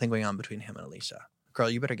there's nothing going on between him and Alicia. Girl,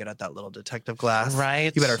 you better get out that little detective glass.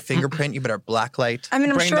 Right. You better fingerprint. You better blacklight. I mean,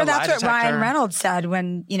 I'm Bring sure the that's lie what Ryan detector. Reynolds said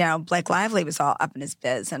when, Blake Lively was all up in his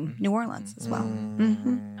biz and New Orleans as well.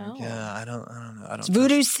 Oh. Yeah, I don't know. I don't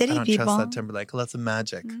Voodoo trust, City, I don't people. trust that Timberlake. Lots of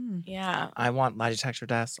magic. Yeah. I want lie detector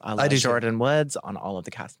tests. I I love do too. Jordan Woods on all of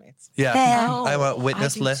the castmates. Yeah. Yeah. I want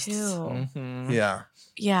witness I do lists. too. Mm-hmm. Yeah.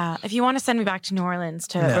 Yeah. If you want to send me back to New Orleans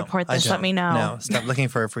to No, report I this, don't. let me know. No, stop looking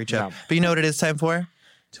for a free trip. No. But you know what it is time for?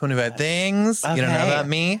 25 things you don't know Okay. about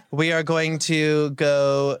me. We are going to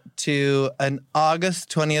go to an August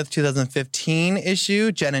 20th, 2015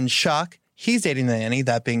 issue. Jen in shock. He's dating the nanny,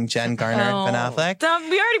 that being Jen Garner and Affleck.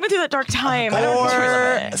 We already went through that dark time. I don't want to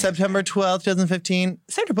relive Or it. September 12th, 2015.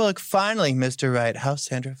 Sandra Bullock finally, Mr. Right. How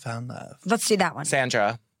Sandra found love. Let's do that one.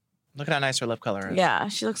 Sandra, look at how nice her lip color is. Yeah,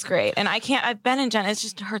 she looks great. And I've been in Jen. It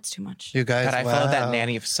just hurts too much. You guys, God, I followed that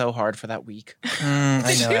nanny so hard for that week. I know.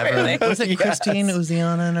 Did you Everyone. really? Was it Yes. Christine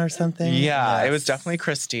Uzianen or something? Yeah, it was Yes. definitely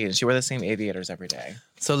Christine. She wore the same aviators every day.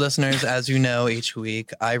 So, listeners, as you know, each week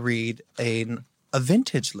I read a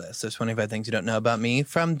vintage list of 25 things you don't know about me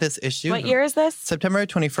from this issue. What year is this? September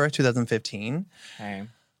 21st, 2015. Okay.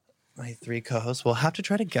 My three co-hosts will have to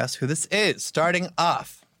try to guess who this is. Starting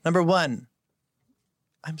off, number 1.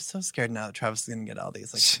 I'm so scared now that Travis is going to get all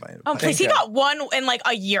these. Oh, please. He got one in like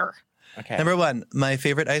a year. Okay. Number 1, my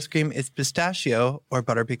favorite ice cream is pistachio or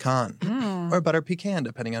butter pecan. Or butter pecan,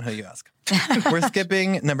 depending on who you ask. We're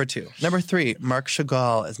skipping number 2. Number 3, Marc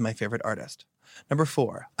Chagall is my favorite artist. Number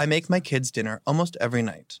 4, I make my kids dinner almost every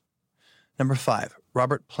night. Number 5,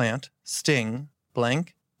 Robert Plant, Sting,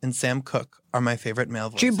 Blank, and Sam Cooke are my favorite male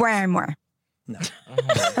voices. Drew Barrymore. No.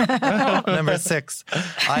 Number 6,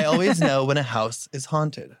 I always know when a house is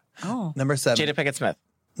haunted. Oh. Number 7. Jada Pinkett Smith.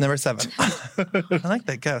 Number 7. I like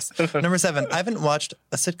that guess. Number 7. I haven't watched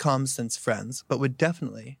a sitcom since Friends, but would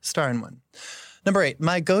definitely star in one. Number 8.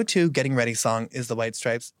 My go-to getting ready song is The White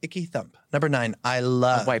Stripes' Icky Thump. Number 9. I A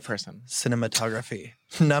love white person. cinematography.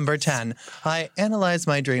 Number 10. I analyze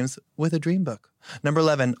my dreams with a dream book. Number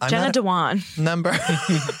 11. I'm Jenna not Dewan. Number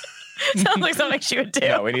Sounds like something she would do.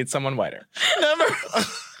 Yeah, we need someone whiter.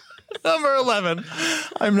 Number 11.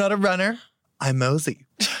 I'm not a runner. I'm mosey.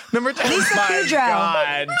 Number 10. Lisa Kudrow.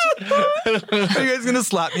 God. Are you guys going to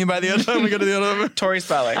slap me by the end time we go to the other one? Tori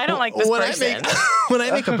Spelling. I don't like this When person. when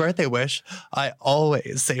I make a birthday wish, I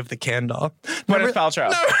always save the candle. Gwyneth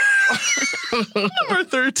Paltrow. Number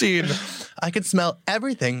 13. I can smell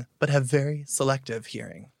everything, but have very selective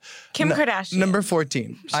hearing. Kim Kardashian. Number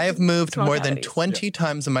 14. I have moved Small more than cavities. 20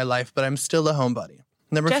 times in my life, but I'm still a homebody.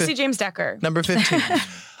 Number Jesse 15. James Decker. Number 15.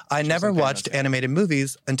 I never some watched fantasy. animated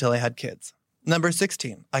movies until I had kids. Number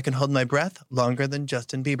 16. I can hold my breath longer than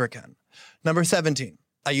Justin Bieber can. Number 17.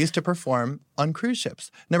 I used to perform on cruise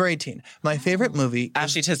ships. Number 18. My favorite movie.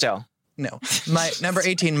 Ashley Tisdale. No. My number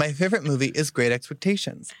 18. My favorite movie is Great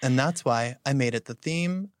Expectations, and that's why I made it the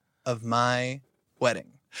theme of my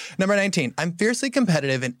wedding. Number 19. I'm fiercely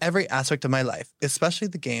competitive in every aspect of my life, especially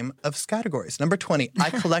the game of categories. Number 20.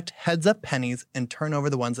 I collect heads-up pennies and turn over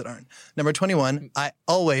the ones that aren't. Number 21. I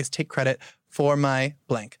always take credit for my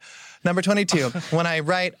blank. Number 22. When I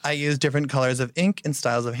write, I use different colors of ink and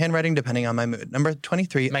styles of handwriting depending on my mood. Number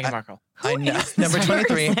 23. Meghan Markle. I know. is Number this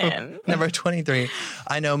 23. person? Number 23.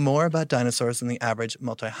 I know more about dinosaurs than the average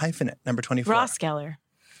multi-hyphenate. Number 24. Ross Geller.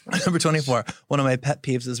 Number 24. One of my pet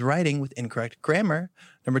peeves is writing with incorrect grammar.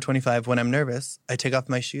 Number 25. When I'm nervous, I take off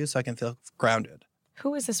my shoes so I can feel grounded.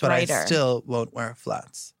 Who is this But writer? I still won't wear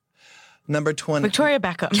flats. Number 20. Victoria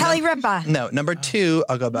Beckham. Kelly Ripa. No, number 2,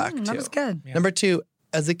 I'll go back to. That was good. Number 2,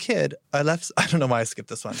 as a kid, I don't know why I skipped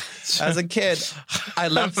this one. As a kid, I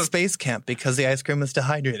left space camp because the ice cream was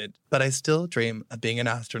dehydrated, but I still dream of being an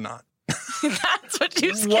astronaut. That's what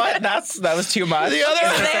you skipped. What? That was too much. The other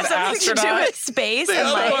They one- have something to do with space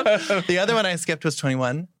and like The other one I skipped was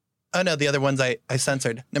 21. Oh, no, the other ones I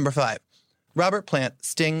censored. Number 5, Robert Plant,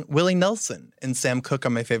 Sting, Willie Nelson, and Sam Cooke are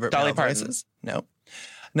my favorite Dolly male Parton. voices. No.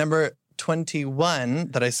 Number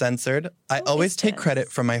 21 that I censored, I Who always is take this? credit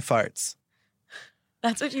for my farts.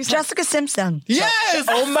 that's what you said. Jessica Simpson. Yes!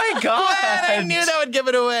 Oh my God. I knew that would give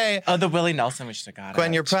it away. Oh, the Willie Nelson we should have got.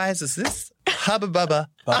 Gwen, it. your prize is this Hubba Bubba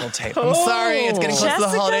bubble tape. I'm sorry, it's getting close to the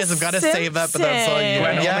Jessica holidays. I've got to save up, but that's all you Simpson.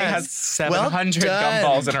 Gwen only Yes. has 700 Well done.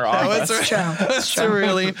 gumballs in her That was office. that's a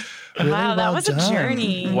really Wow, that well was a done.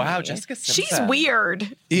 journey. Wow, Jessica Simpson. She's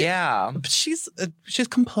weird. Yeah. But she's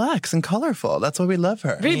complex and colorful. That's why we love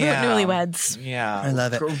her. Reboot Yeah. Newlyweds. Yeah. I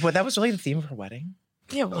love it. But that was really the theme of her wedding.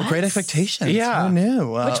 Yeah, what? Great Expectations. Yeah. Who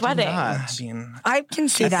knew? Which wedding? I mean, I can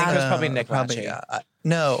see I think it was that. probably Nick Lachey. yeah.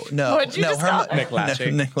 No. What'd you just call it? Nick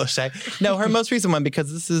Lachey. Nick Lachey. No, her most recent one,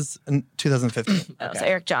 because this is in 2015. Oh, so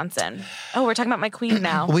Eric Johnson. Oh, we're talking about my queen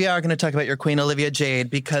now. We are going to talk about your queen, Olivia Jade,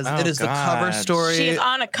 because it is the cover God. story. She's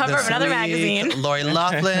on a cover this of another week. magazine. Lori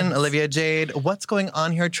Loughlin, Olivia Jade. What's going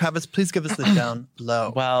on here? Travis, please give us the down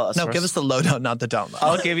low. Well, give us the low down, not the down low.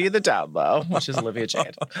 I'll give you the down low, which is Olivia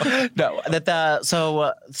Jade. No,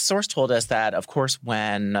 the source told us that, of course,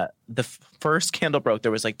 when the first candle broke,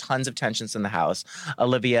 there was like tons of tensions in the house.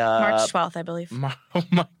 Olivia, March 12th, I believe. Oh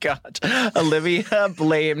my God. Olivia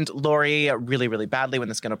blamed Lori really, really badly when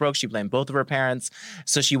the scandal broke. She blamed both of her parents.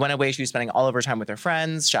 So she went away. She was spending all of her time with her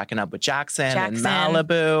friends, shacking up with Jackson. In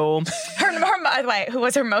Malibu. Her, by the way, who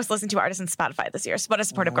was her most listened to artist on Spotify this year? What a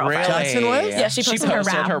supportive girlfriend. Really? Jackson was? Yeah, she posted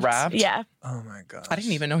her rap. Yeah. Oh my God. I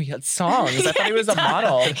didn't even know he had songs. I thought he was a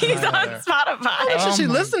model. He's on Spotify. Why should she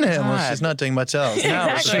listen to him? Well, she's not doing much else. No,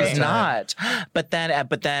 Exactly. she's not. But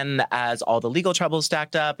then, as all the legal troubles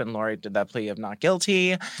stacked up, and Lori did that plea of not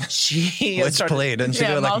guilty, she Which played, and she Yeah,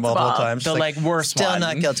 did it like multiple times. the She's worst still one.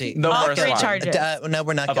 not guilty. The All worst three one. charges. No,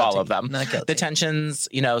 we're not Of guilty. all of them. Not guilty. The tensions,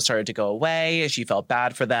 started to go away. She felt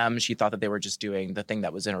bad for them. She thought that they were just doing the thing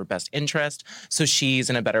that was in her best interest. So she's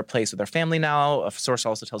in a better place with her family now. A source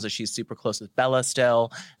also tells us she's super close with Bella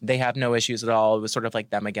still. They have no issues at all. It was sort of like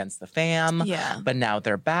them against the fam. Yeah. But now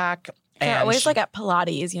they're back. They're And always like at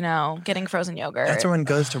Pilates, getting frozen yogurt. That's where one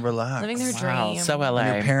goes to relax. Living their Wow, dream. so LA.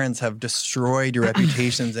 When your parents have destroyed your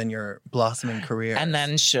reputations and your blossoming career. And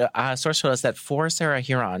then source told us that for Sarah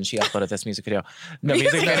Huron, she uploaded this music video. No,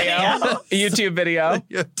 music video. YouTube video.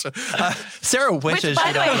 Sarah Which, wishes by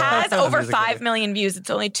she'd the way, uploaded has a over music 5 video. million views. It's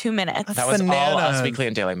only 2 minutes. That was all Bananas. Us Weekly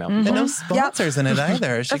and Daily Mail. And no sponsors in it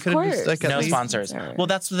either. She Of could have course. just like at No least sponsors. Well,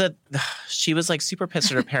 that's she was like super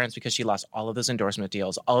pissed at her parents because she lost all of those endorsement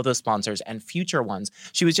deals, all of those sponsors, and future ones.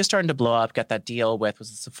 She was just starting to blow up, get that deal with,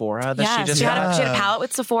 was it Sephora? That Yeah, she had a palette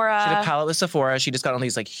with Sephora. She had a palette with Sephora. She just got on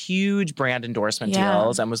these like huge brand endorsement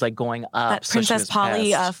deals and was like going up. That so she Princess was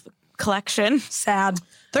Polly pissed. collection. Sad.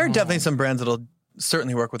 There are definitely some brands that'll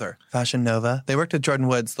certainly work with her. Fashion Nova. They worked with Jordan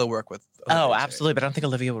Woods. They'll work with Olivia Oh, Jade. absolutely. But I don't think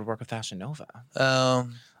Olivia would work with Fashion Nova. Oh.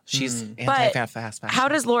 She's But anti-fast fashion. how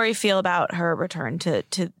does Lori feel about her return to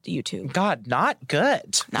YouTube? God, not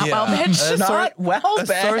good. Not well, bitch. Not well, A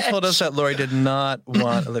source bitch. told us that Lori did not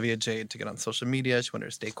want Olivia Jade to get on social media. She wanted her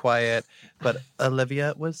to stay quiet. But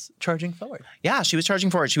Olivia was charging forward. Yeah, she was charging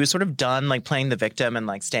for it. She was sort of done like playing the victim and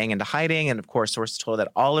like staying into hiding. And of course, sources told that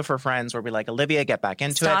all of her friends were like, Olivia, get back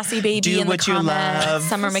into Stassi it. baby Do in what the you comments. love.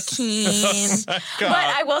 Summer McKean. But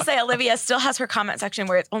I will say, Olivia still has her comment section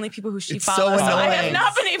where it's only people who she It's so follows. So I have annoying.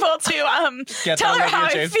 not been able to Get tell her Olivia how I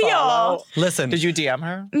Jade feel. follow. Listen. Did you DM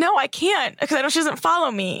her? No, I can't because I know she doesn't follow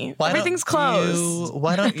me. Why don't Everything's closed.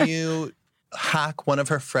 Why don't you hack one of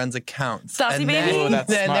her friends' accounts? Stassi And baby? then, Ooh, that's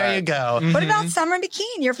then there smart. you go. What about Summer McKean,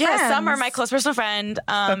 your friend? Yeah, Summer, my close personal friend.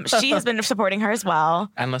 She has been supporting her as well.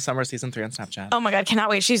 Endless Summer season 3 on Snapchat. Oh my God, cannot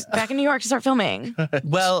wait. She's back in New York to start filming.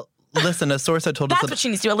 Well, listen, a source had told us That's what she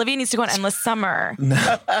needs to do. Olivia needs to go on Endless Summer.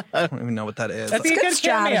 I don't even know what that is. That'd be a Good good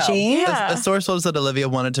cameo. strategy. Yeah. A source told us that Olivia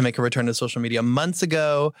wanted to make a return to social media months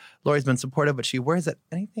ago. Lori's been supportive, but she worries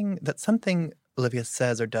that something Olivia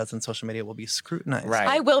says or does on social media will be scrutinized. Right.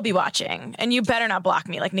 I will be watching, and you better not block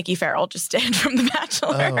me like Nikki Farrell just did from The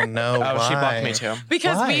Bachelor. Oh, no. Oh, she why? blocked me too.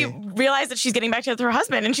 Because we Why? realized that she's getting back together with her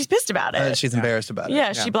husband, and she's pissed about it. She's embarrassed about it.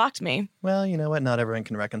 yeah, she blocked me. Well, you know what? Not everyone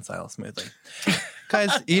can reconcile smoothly. Guys,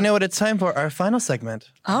 you know what? It's time for our final segment,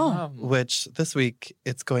 Oh. which this week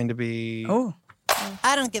it's going to be... Oh.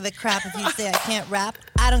 I don't give a crap if you say I can't rap.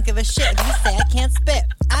 I don't give a shit if you say I can't spit.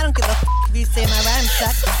 I don't give a if you say my rhymes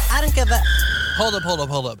suck. I don't give a...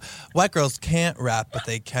 Hold up. White girls can't rap, but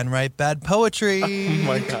they can write bad poetry. Oh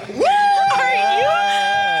my God.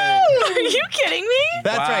 Are you kidding me?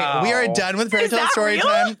 That's right. We are done with fairy Is tale that story real?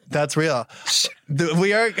 time. That's real.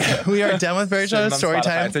 We are done with fairy tale Shame on story Spotify.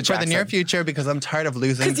 time It's a for the near Jackson. future because I'm tired of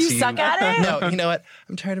losing. Because you to suck at it? No, you know what?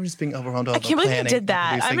 I'm tired of just being overwhelmed with all I can't the believe you planning did and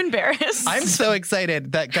that. I'm producing. embarrassed. I'm so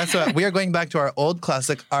excited that guess what? We are going back to our old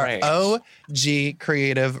classic, our Right. OG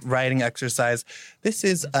creative writing exercise. This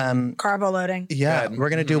is Carbo loading. yeah, Good. we're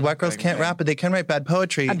gonna do White Girls Can't Rap, but they can write bad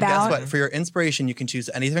poetry. Guess About- what? For your inspiration, you can choose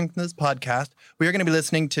anything from this podcast. We are gonna be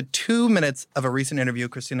listening to 2 minutes of a recent interview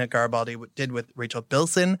Christina Garibaldi did with Rachel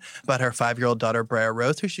Bilson about her 5-year-old daughter, Brea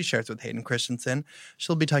Rose, who she shares with Hayden Christensen.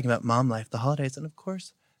 She'll be talking about mom life, the holidays, and of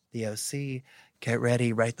course, the OC. Get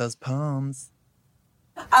ready, write those poems.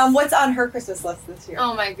 What's on her Christmas list this year?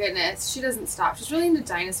 Oh my goodness, she doesn't stop. She's really into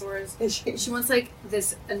dinosaurs. Is she? She wants like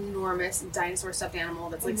this enormous dinosaur stuffed animal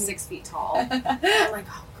that's like 6 feet tall. I'm like,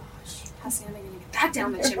 oh gosh. How's Santa going to get that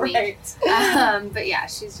down the chimney? Right. But yeah,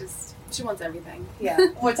 she wants everything. Yeah.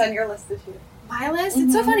 What's on your list this year? My list?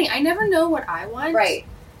 It's so funny. I never know what I want. Right.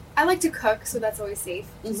 I like to cook, so that's always safe.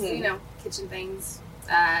 Just, Mm-hmm. kitchen things.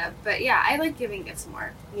 But yeah, I like giving gifts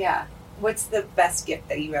more. Yeah. What's the best gift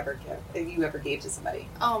that you ever gave to somebody?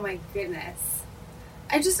 Oh my goodness.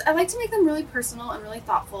 I like to make them really personal and really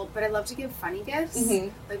thoughtful, but I love to give funny gifts. Mm-hmm.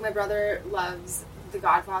 Like my brother loves The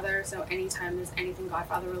Godfather, so anytime there's anything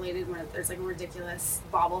Godfather related, where there's like a ridiculous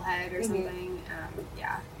bobblehead or something,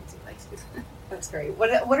 yeah, I do like to do that. That's great.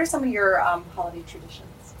 What are some of your holiday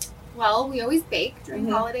traditions? Well, we always bake during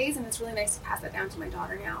holidays, and it's really nice to pass that down to my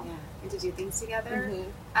daughter now and to do things together.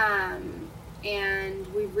 And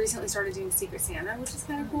we've recently started doing Secret Santa, which is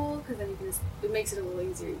kind of cool because then it makes it a little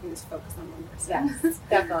easier. You can just focus on one person. Yes,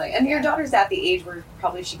 definitely. And your daughter's at the age where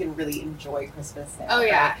probably she can really enjoy Christmas now. Oh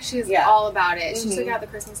yeah, right? she's all about it. She took out the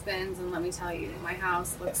Christmas bins, and let me tell you, my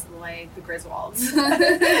house looks like the Griswolds.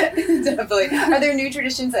 Definitely. Are there new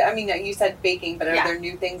traditions? You said baking, but are there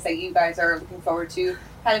new things that you guys are looking forward to?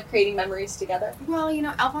 Kind of creating memories together? Well,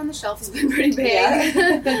 Elf on the Shelf has been pretty big.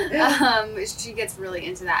 Yeah. She gets really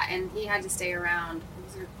into that, and he had to stay around.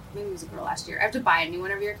 Maybe it was a girl last year. I have to buy a new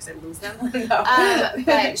one every year because I lose them.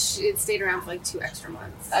 But it stayed around for like 2 extra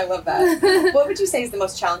months. I love that. What would you say is the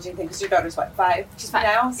most challenging thing? Because your daughter's, 5? She's 5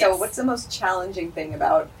 now? So yes. what's the most challenging thing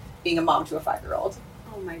about being a mom to a 5-year-old?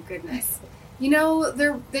 Oh my goodness.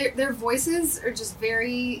 Their voices are just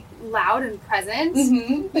very loud and present.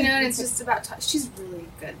 And it's just about she's really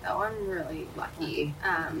good though. I'm really lucky.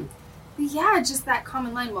 But yeah, just that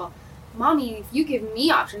common line. Well, Mommy, if you give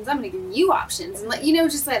me options, I'm going to give you options. And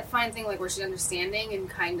just that fine thing where she's understanding and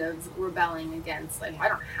kind of rebelling against I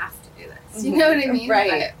don't have to do this. You know what I mean?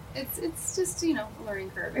 Right. But it's just a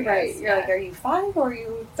learning curve. I Right. guess. You're like, are you 5 or are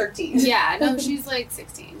you 13? Yeah. No, she's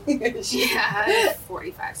 16. Yeah.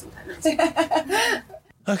 45 sometimes.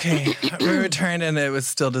 Okay, we returned and it was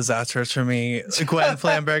still disastrous for me. Gwen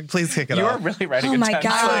Flamberg, please kick it You off. were really writing Oh my intensely.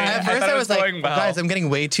 God. At first I was like, going well. guys, I'm getting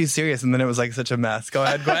way too serious. And then it was like such a mess. Go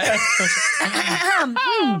ahead, Gwen.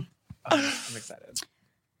 I'm excited.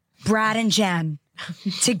 Brad and Jen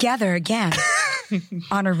together again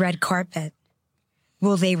on a red carpet.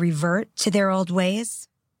 Will they revert to their old ways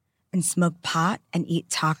and smoke pot and eat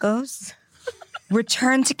tacos?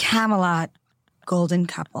 Return to Camelot, golden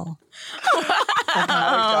couple. Oh my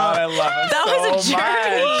God, I love it That so was a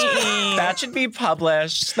journey. much. That should be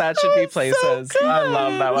published. That should be places. I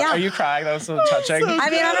love that one. Yeah. Are you crying? That was so touching. I mean, I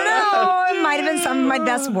don't know. It might have been some of my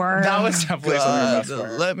best work. That was definitely some of your best God,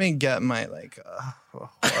 work. let me get my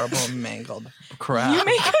horrible mangled crap. You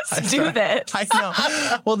make us do this. I know.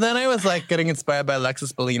 Well, then I was getting inspired by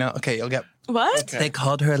Alexis Bellino. Okay, you'll get. What? They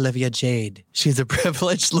called her Olivia Jade. She's a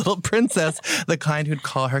privileged little princess, the kind who'd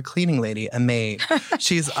call her cleaning lady a maid.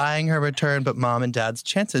 She's eyeing her return, but mom and dad's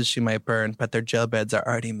chances she might burn, but their jail beds are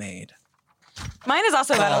already made. Mine is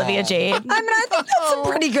also about Olivia Jade. I mean, I think that's a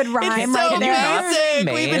pretty good rhyme right there.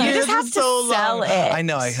 Amazing. We've been You here just for have to so sell long. it. I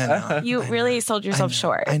know. I know. You really sold yourself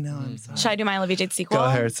short. I know. I'm sorry. Should I do my Olivia Jade sequel? Go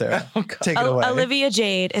ahead, Sarah. Take it away. Olivia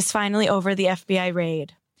Jade is finally over the FBI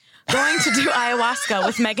raid. Going to do ayahuasca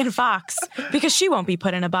with Megan Fox because she won't be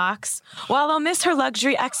put in a box. While they'll miss her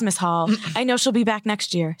luxury Xmas haul, I know she'll be back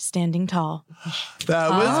next year, standing tall.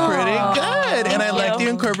 That was pretty good. And I like you.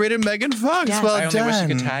 you incorporated Megan Fox. Yes. Well I only done. wish you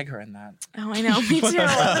could tag her in that. Oh, I know. Me too.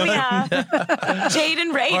 Olivia. Jade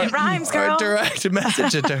and Raid. It rhymes, girl. Or direct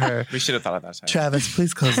message it to her. We should have thought of that time. Travis,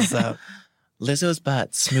 please close us out. Lizzo's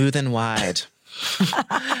butt, smooth and wide.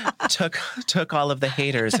 took all of the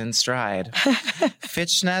haters in stride.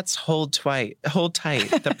 Fishnets hold tight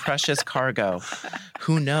the precious cargo.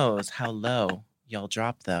 Who knows how low y'all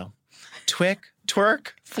drop though?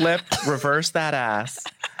 Twerk, flip, reverse that ass.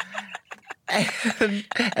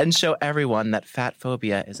 And show everyone that fat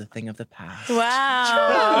phobia is a thing of the past. Wow.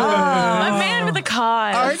 My man with a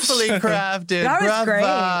cause. Artfully crafted. That was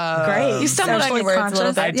Brava. great. You stumbled on your words a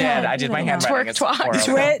little bit. I did. My handwriting is Twerk, twat. horrible.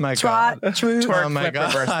 Twit, my twat, God. true. Twerk, Oh my flip,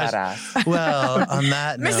 reverse that gosh. ass. Well, on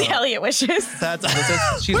that note, Missy Elliott wishes. that's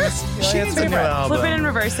She's she needs a new album. Flip it and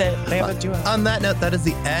reverse it. They have a duo. On that note, that is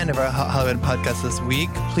the end of our Hollywood podcast this week.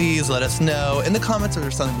 Please let us know in the comments if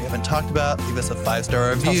there's something we haven't talked about. Leave us a 5-star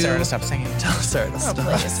review. Tell Sarah to stop singing. Tell Sarah to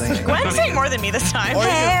stop singing. Gwen's saying more than me this time.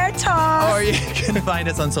 Hair toss. Or you can find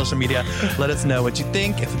us on social media. Let us know what you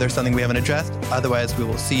think, if there's something we haven't addressed. Otherwise, we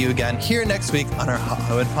will see you again here next week on our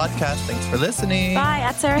Hollywood podcast. Thanks for listening. Bye,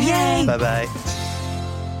 at Sarah. Yay. Bye-bye.